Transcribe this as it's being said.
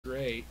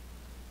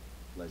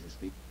pleasure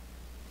speak.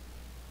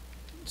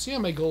 So yeah,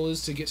 my goal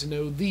is to get to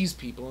know these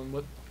people and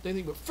what they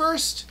think. But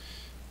first,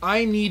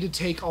 I need to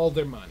take all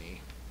their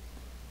money.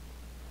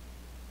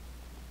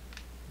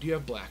 Do you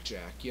have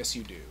blackjack? Yes,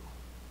 you do.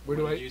 What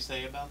did you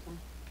say about them?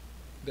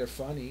 They're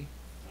funny.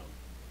 Oh.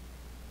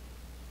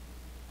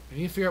 I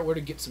need to figure out where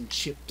to get some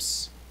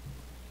chips.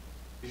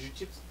 Here's your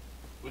chips.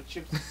 What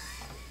chips?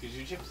 Here's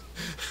your chips.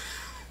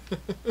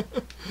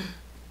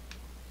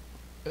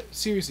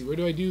 Seriously, where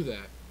do I do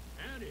that?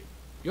 Howdy.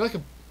 You're like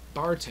a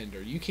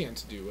bartender. You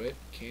can't do it,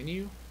 can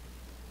you?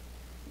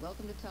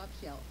 Welcome to Top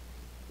Shelf.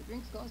 The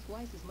drinks cost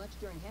twice as much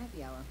during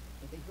happy hour,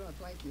 but they draw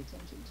twice the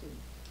attention too.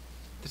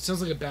 That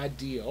sounds like a bad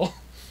deal.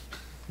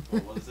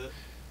 What is it?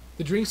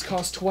 The drinks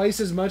cost twice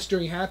as much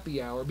during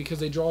happy hour because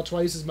they draw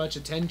twice as much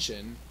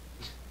attention.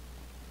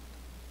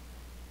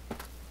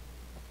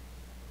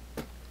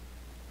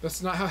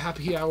 That's not how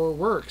happy hour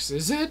works,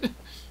 is it?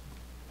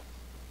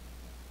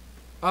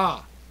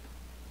 Ah.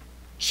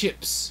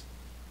 Chips.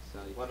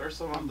 What are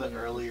some of the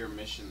earlier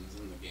missions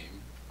in the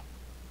game?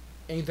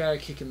 Ain't that a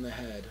kick in the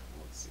head?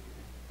 Let's see.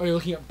 Oh, you're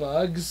looking at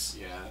bugs?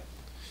 Yeah.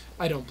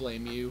 I don't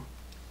blame you.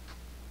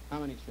 How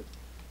many chips?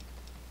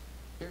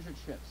 Here's your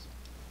chips.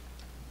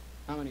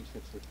 How many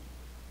chips?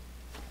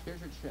 Here's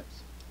your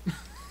chips.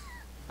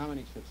 How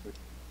many chips?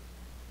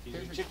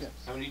 Here's your chips.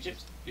 How many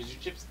chips? Here's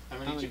your chips. How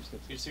many chips?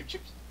 Here's your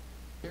chips.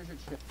 Here's your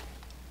chip.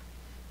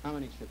 How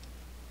many chips?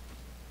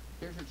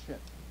 Here's your chip.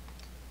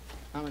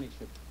 How many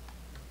chips?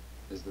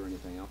 Is there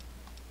anything else?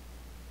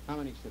 How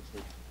many chips?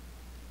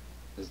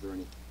 Is there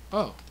any?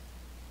 Oh.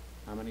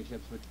 How many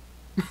chips?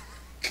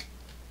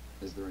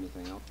 Is there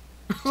anything else?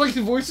 Like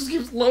the voices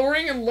keeps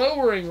lowering and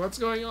lowering. What's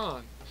going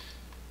on?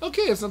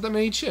 Okay, it's not that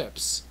many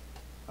chips.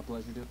 A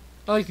pleasure, dude.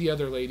 I like the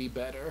other lady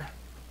better.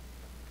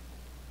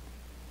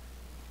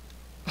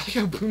 I like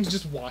how Boone's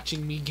just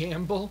watching me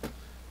gamble.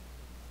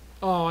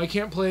 Oh, I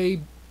can't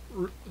play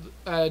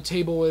a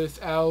table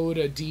without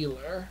a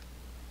dealer.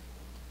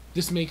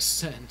 This makes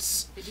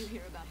sense. Did you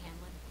hear about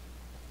Hamlin?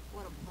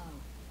 What a blow.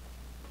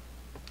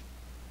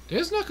 Did I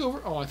just knock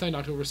over? Oh, I thought I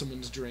knocked over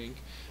someone's drink.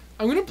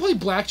 I'm gonna play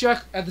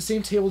blackjack at the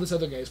same table this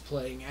other guy's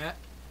playing at.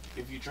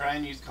 If you try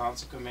and use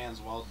console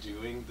commands while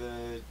doing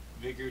the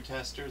vigor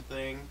tester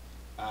thing,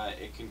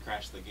 it can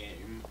crash the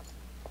game.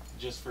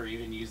 Just for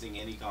even using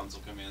any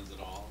console commands at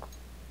all.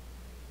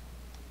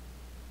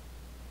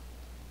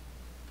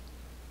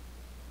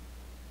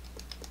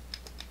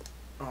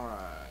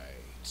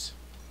 Alright.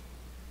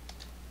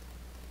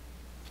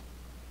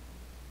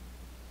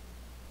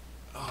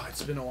 Oh,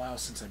 it's been a while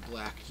since I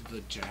blacked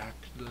the jack.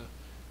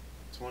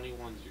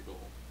 21's your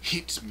goal.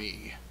 Hit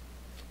me.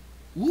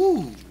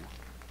 Ooh.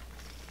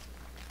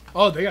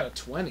 Oh, they got a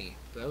 20.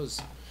 That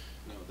was...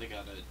 No, they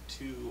got a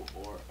 2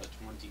 or a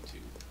 22.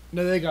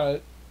 No, they got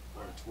a...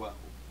 Or a 12.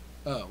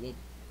 Oh, well,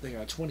 they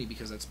got a 20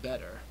 because that's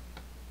better.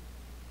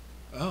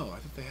 Oh, I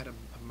thought they had a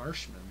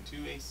marshman.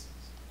 2 aces.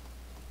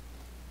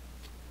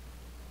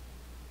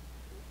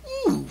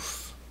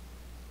 Oof.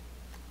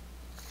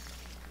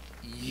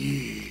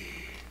 Yeah.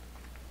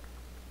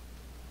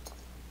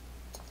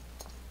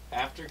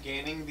 After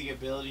gaining the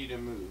ability to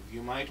move,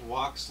 you might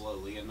walk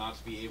slowly and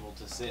not be able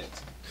to sit.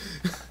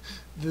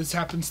 This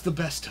happens to the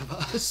best of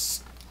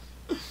us.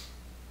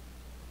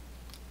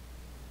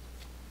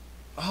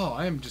 Oh,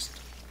 I am just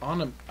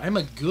on a... I'm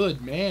a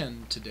good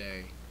man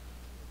today.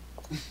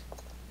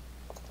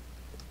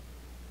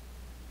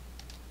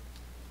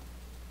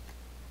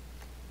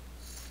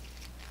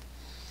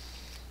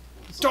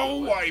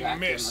 Oh, I Jack in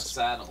the missed.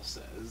 Saddle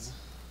says.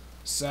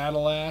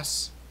 Saddle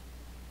ass.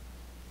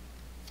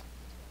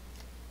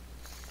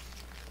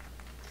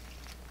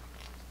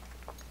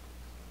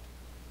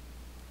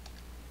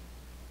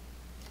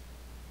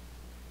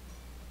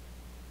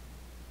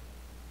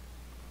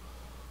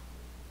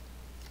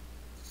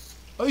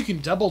 Oh, you can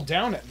double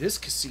down at this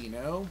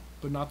casino,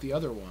 but not the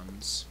other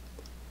ones.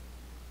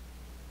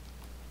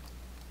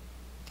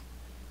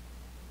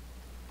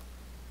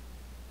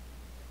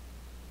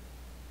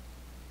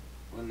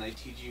 When they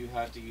teach you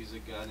how to use a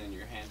gun and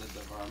you're handed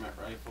the varmint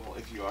rifle,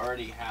 if you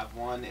already have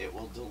one, it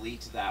will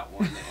delete that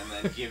one and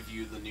then give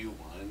you the new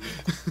one.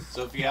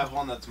 So if you have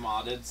one that's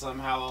modded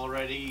somehow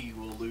already, you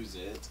will lose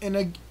it.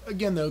 And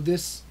again, though,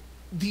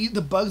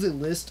 the bugs they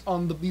list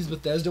on these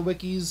Bethesda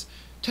wikis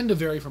tend to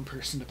vary from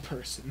person to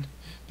person,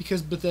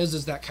 because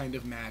Bethesda's that kind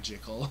of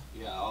magical.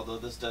 Yeah, although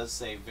this does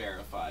say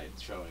verified,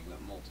 showing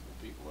that multiple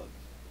people have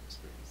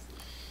experienced it.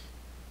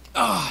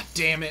 Ah,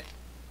 damn it.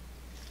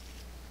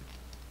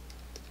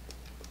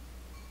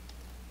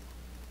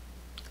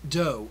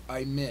 Doe,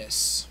 I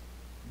miss.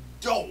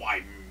 Doe,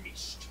 I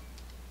missed.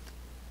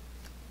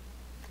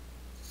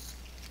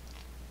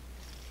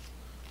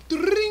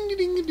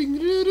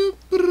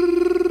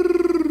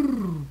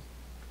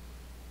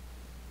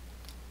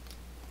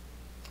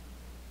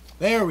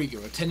 There we go,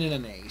 a 10 and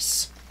an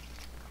ace.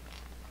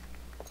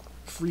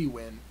 Free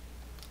win.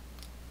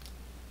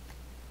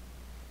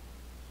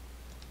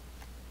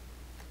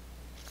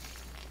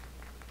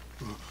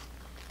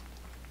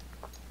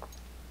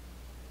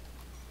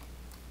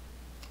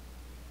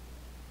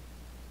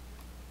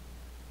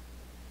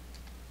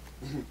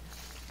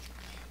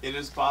 It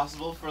is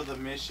possible for the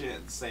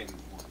mission... Same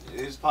one.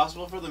 It is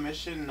possible for the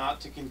mission not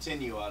to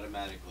continue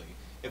automatically.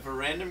 If a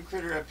random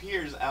critter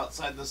appears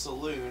outside the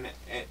saloon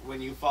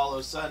when you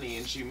follow Sunny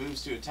and she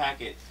moves to attack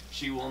it,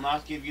 she will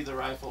not give you the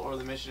rifle or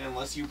the mission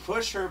unless you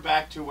push her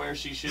back to where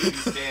she should be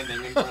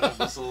standing in front of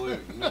the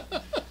saloon.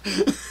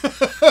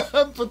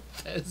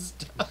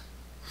 Bethesda.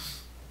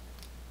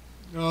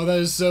 Oh, that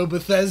is so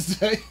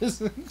Bethesda,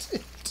 isn't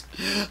it?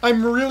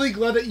 I'm really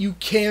glad that you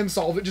can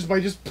solve it just by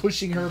just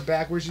pushing her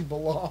back where she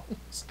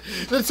belongs.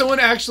 That someone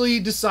actually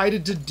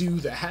decided to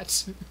do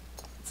that. It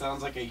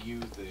sounds like a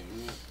you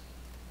thing.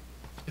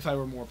 If I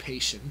were more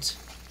patient.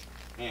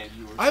 And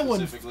you were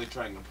specifically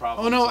trying to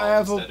problem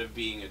solve instead of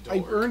being a dork.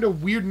 I earned a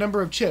weird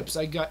number of chips.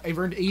 I've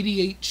earned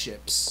 88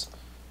 chips.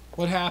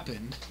 What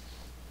happened?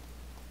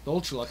 The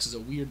Ultralux is a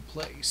weird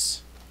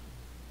place.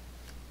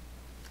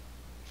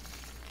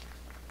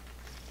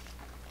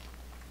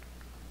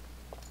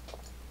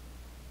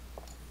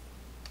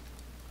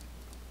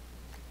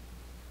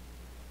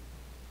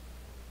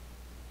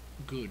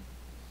 Good.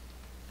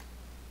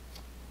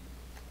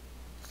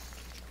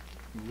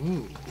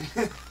 Ooh.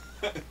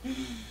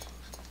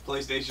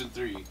 PlayStation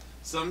 3.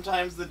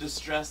 Sometimes the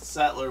distressed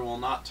settler will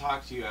not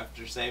talk to you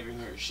after saving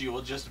her. She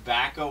will just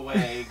back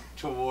away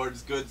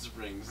towards Good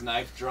Springs,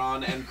 knife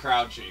drawn and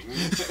crouching.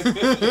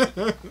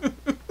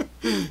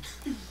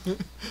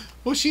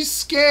 Well, she's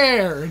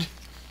scared.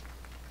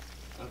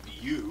 Of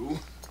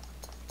you.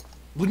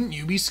 Wouldn't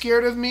you be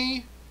scared of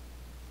me?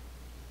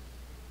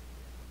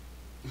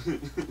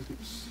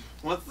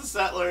 Once the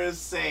settler is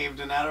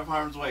saved and out of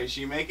harm's way,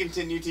 she may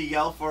continue to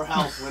yell for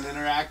help when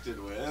interacted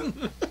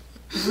with.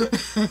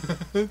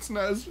 It's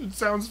not. It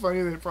sounds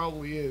funny that it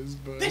probably is,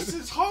 but This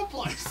is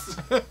hopeless!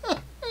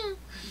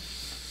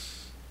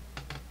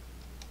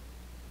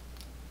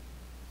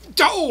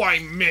 Oh, I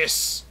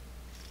miss!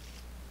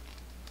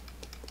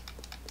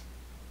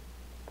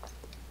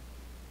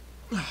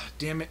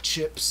 Damn it,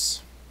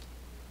 chips.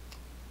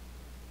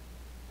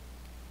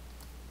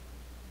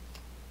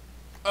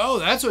 Oh,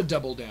 that's what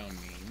double down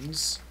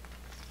means.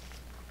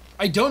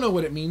 I don't know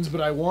what it means,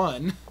 but I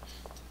won.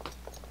 I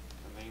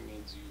think it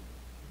means you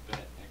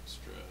bet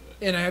extra.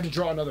 And I had to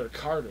draw another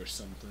card or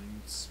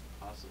something. It's,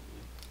 Possibly.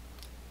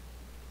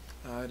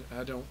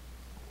 I don't...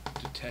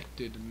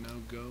 Detected and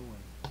no go.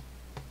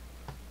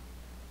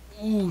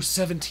 Ooh,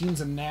 17's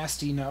a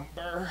nasty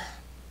number.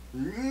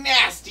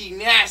 Nasty,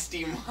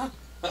 nasty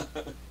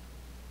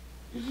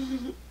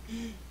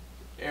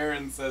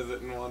Aaron says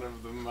it in one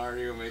of the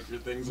Mario Maker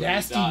things when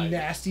Nasty, he died.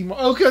 nasty...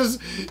 Oh, because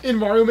in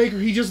Mario Maker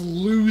he just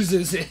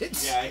loses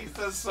it. Yeah, he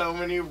says so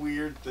many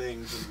weird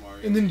things in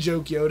Mario And then Maker.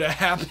 Joke Yoda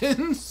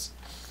happens.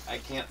 I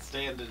can't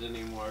stand it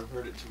anymore. I've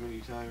heard it too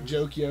many times.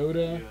 Joke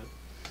Yoda. Yeah.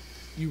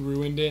 You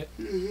ruined it.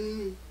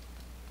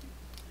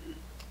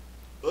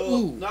 Well,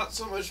 Ooh. not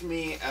so much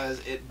me as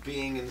it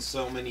being in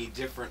so many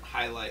different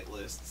highlight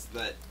lists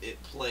that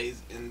it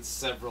plays in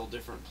several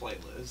different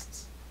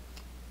playlists.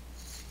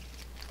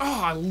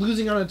 Oh,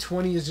 losing on a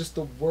 20 is just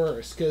the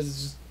worst,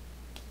 because...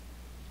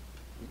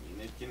 I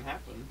mean, it can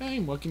happen. I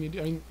mean, what can you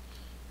do? I mean,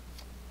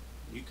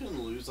 You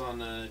can lose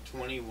on a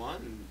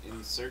 21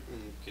 in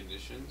certain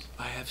conditions.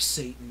 I have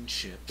Satan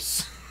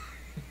chips.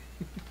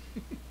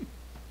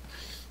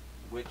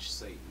 Which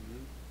Satan?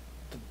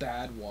 The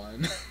bad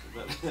one.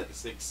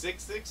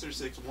 666 or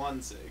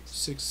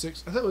 616?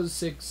 6-6. I thought it was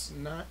 6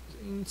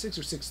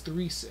 or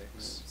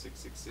 636.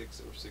 666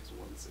 or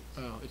 616.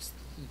 Oh, it's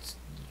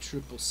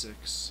triple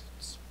six.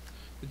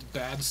 It's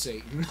bad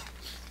Satan.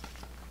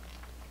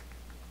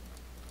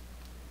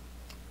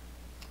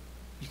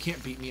 You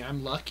can't beat me.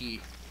 I'm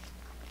lucky.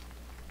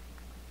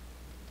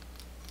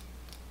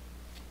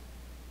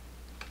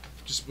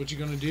 Just what you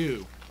gonna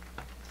do?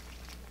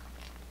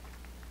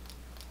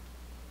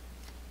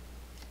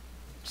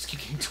 Just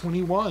keep getting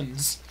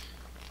 21s.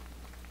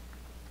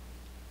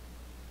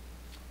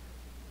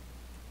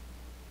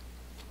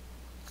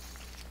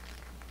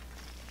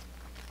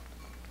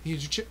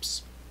 Here's your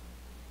chips.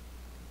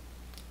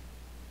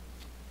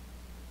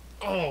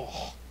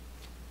 Oh.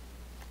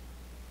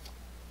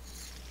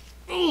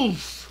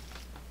 Oof.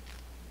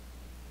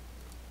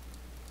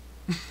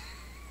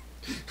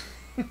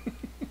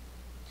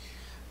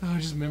 Oh,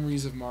 just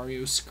memories of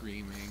Mario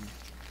screaming.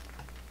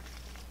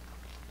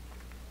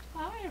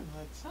 I'm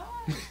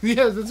tired.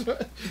 Yeah, that's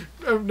what.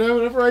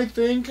 Whenever I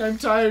think I'm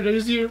tired, I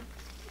just hear.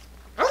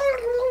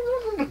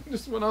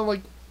 Just went on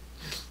like.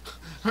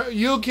 Are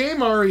you okay,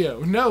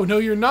 Mario? No,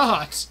 you're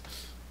not.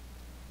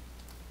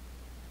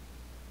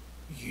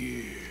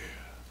 Yeah.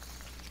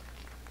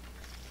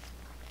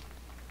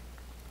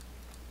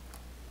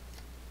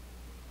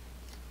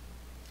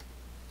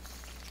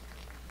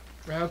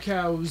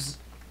 Raocow's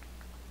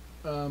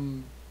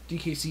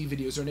DKC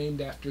videos are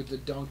named after the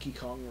Donkey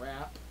Kong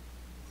rap.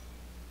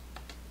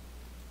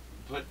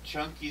 But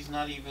Chunky's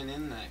not even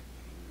in that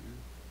game.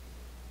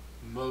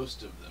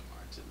 Most of them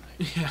aren't in that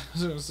game. Yeah, I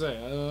was gonna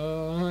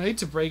say. I hate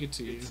to break it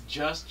to you. It's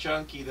just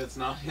Chunky that's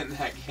not in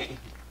that game.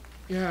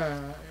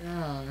 Yeah.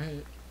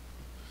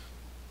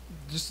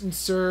 Just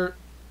insert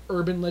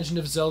urban legend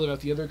of Zelda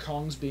about the other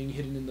Kongs being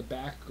hidden in the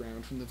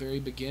background from the very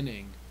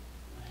beginning.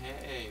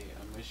 Hey,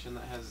 a mission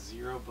that has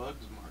 0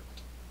 bugs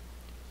marked.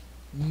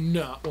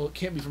 No, well, it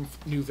can't be from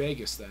New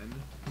Vegas then.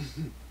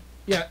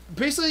 Yeah,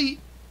 basically,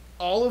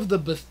 all of the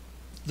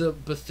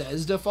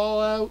Bethesda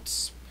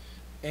Fallouts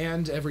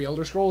and every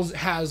Elder Scrolls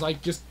has,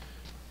 like, just...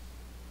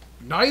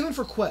 Not even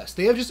for quests.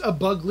 They have just a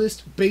bug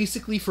list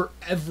basically for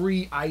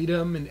every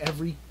item and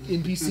every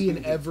NPC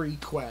and every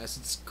quest.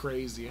 It's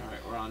crazy.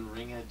 Alright, we're on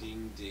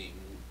Ring-a-Ding-Ding.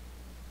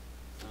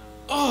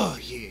 Oh,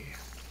 yeah.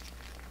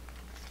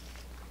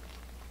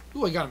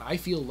 Ooh, I got an I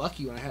Feel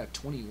Lucky when I had a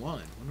 21.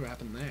 Wonder what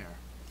happened there.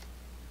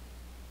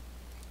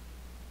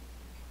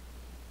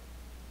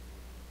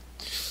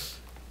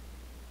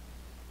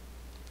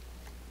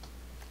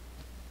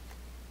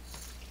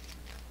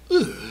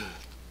 Ugh.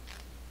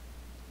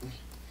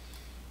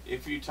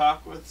 If you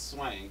talk with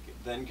Swank,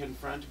 then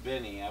confront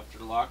Benny after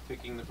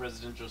lockpicking the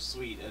presidential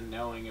suite and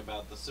knowing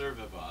about the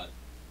Servabot,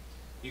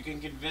 you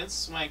can convince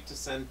Swank to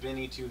send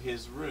Benny to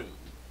his room.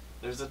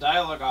 There's a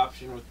dialogue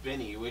option with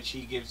Benny, which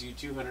he gives you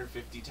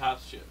 250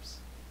 top chips.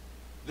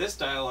 This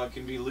dialogue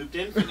can be looped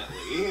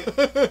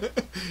infinitely.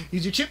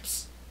 Use your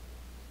chips.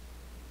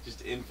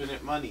 Just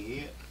infinite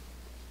money.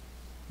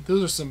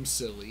 Those are some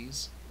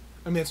sillies.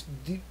 I mean,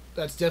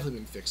 that's definitely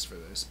been fixed for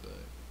this, but...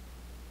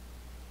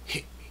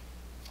 Hit me.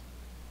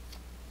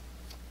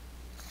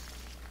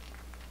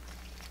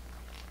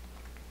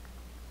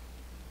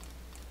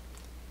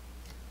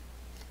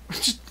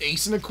 Just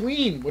ace and a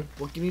queen.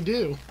 What can you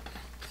do?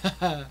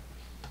 That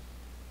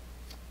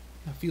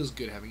feels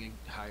good having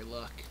a high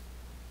luck.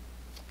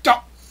 Go!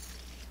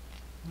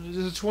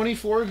 Is a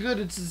 24 good?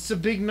 It's a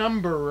big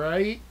number,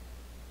 right?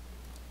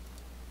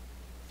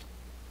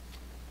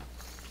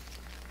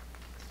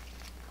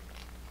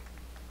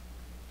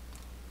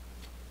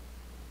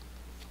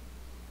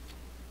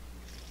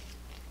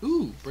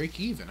 Ooh, break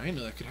even. I didn't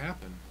know that could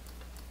happen.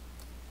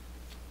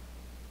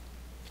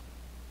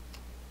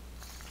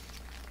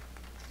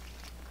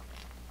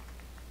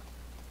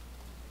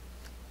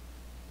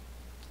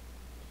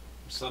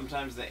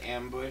 Sometimes the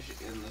ambush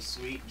in the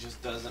suite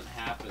just doesn't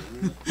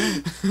happen.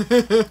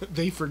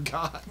 They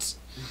forgot.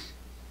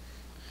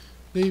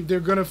 They're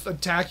gonna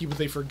attack you, but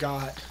they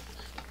forgot.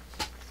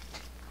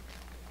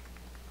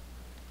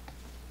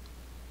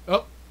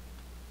 Oh.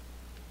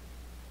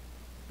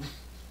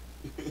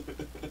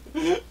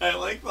 I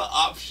like the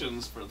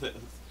options for this.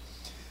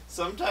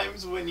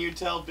 Sometimes when you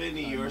tell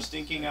Benny you are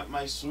stinking up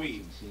my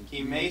suite,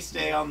 he may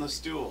stay on the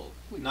stool,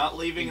 not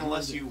leaving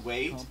unless you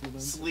wait,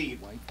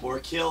 sleep, or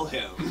kill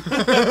him.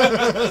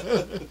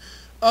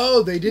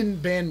 Oh, they didn't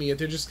ban me yet.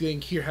 They're just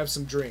going, here, have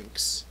some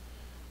drinks.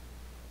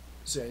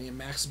 So I need a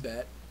max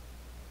bet.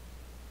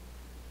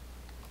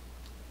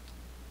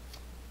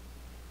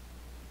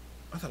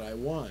 I thought I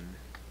won.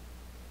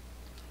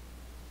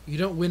 You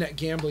don't win at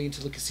gambling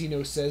until the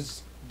casino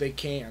says they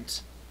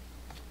can't.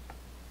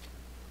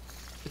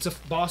 It's a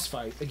boss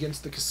fight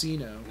against the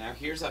casino. Now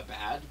here's a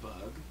bad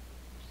bug.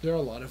 There are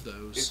a lot of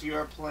those. If you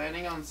are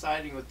planning on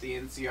siding with the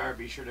NCR,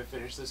 be sure to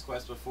finish this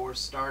quest before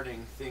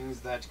starting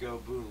Things That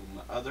Go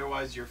Boom.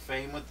 Otherwise, your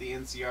fame with the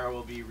NCR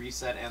will be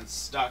reset and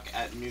stuck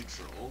at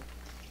neutral.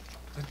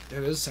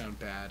 That does sound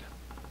bad.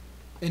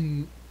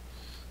 And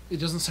it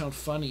doesn't sound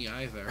funny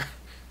either.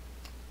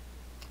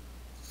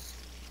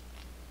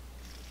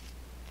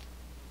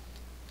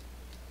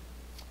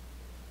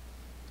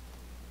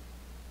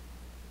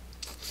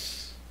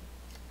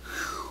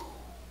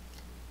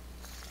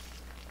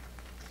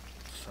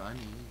 Funny.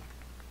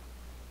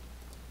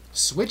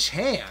 Switch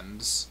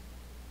hands?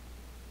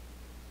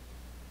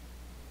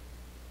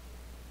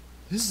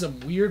 This is some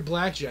weird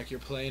blackjack you're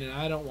playing, and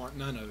I don't want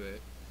none of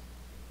it.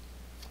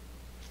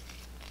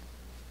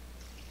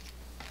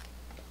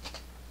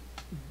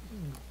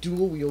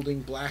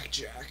 Dual-wielding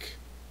blackjack.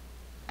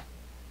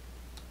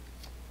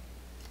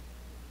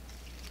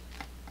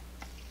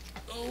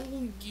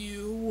 Oh,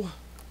 you...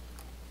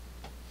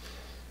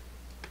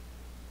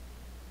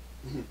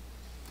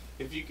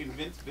 If you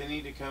convince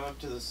Benny to come up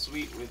to the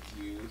suite with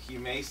you, he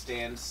may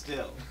stand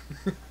still.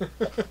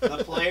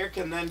 The player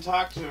can then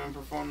talk to him and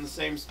perform the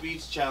same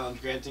speech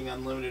challenge, granting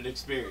unlimited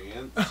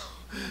experience.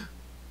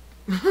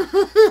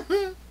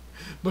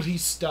 But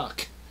he's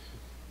stuck.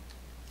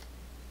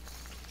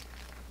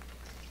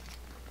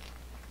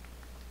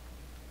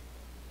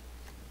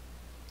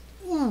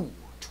 Ooh,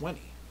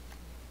 20.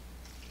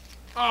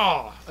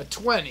 Ah, a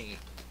 20.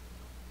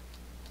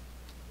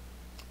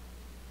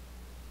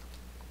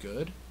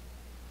 Good.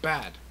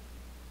 Bad.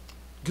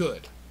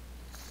 Good.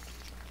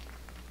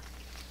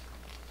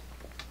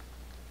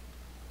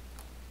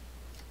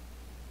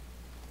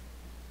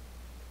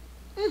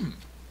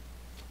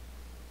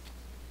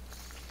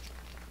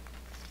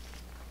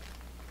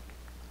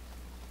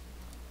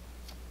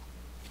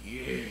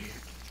 Yeah.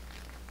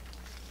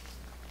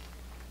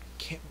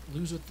 Can't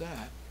lose with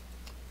that.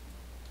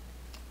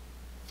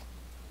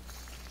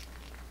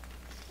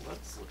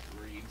 Let's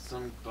read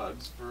some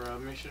bugs for a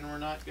mission we're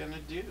not gonna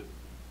do.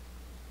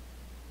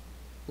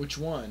 Which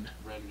one?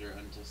 Render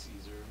unto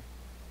Caesar.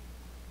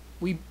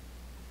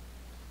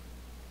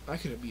 How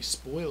could it be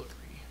spoilery?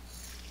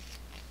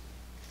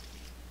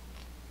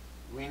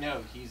 We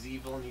know he's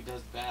evil and he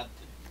does bad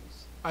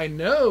things. I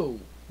know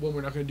what we're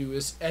not going to do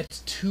is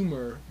et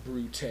tumor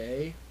brute.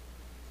 You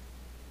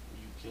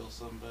kill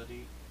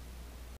somebody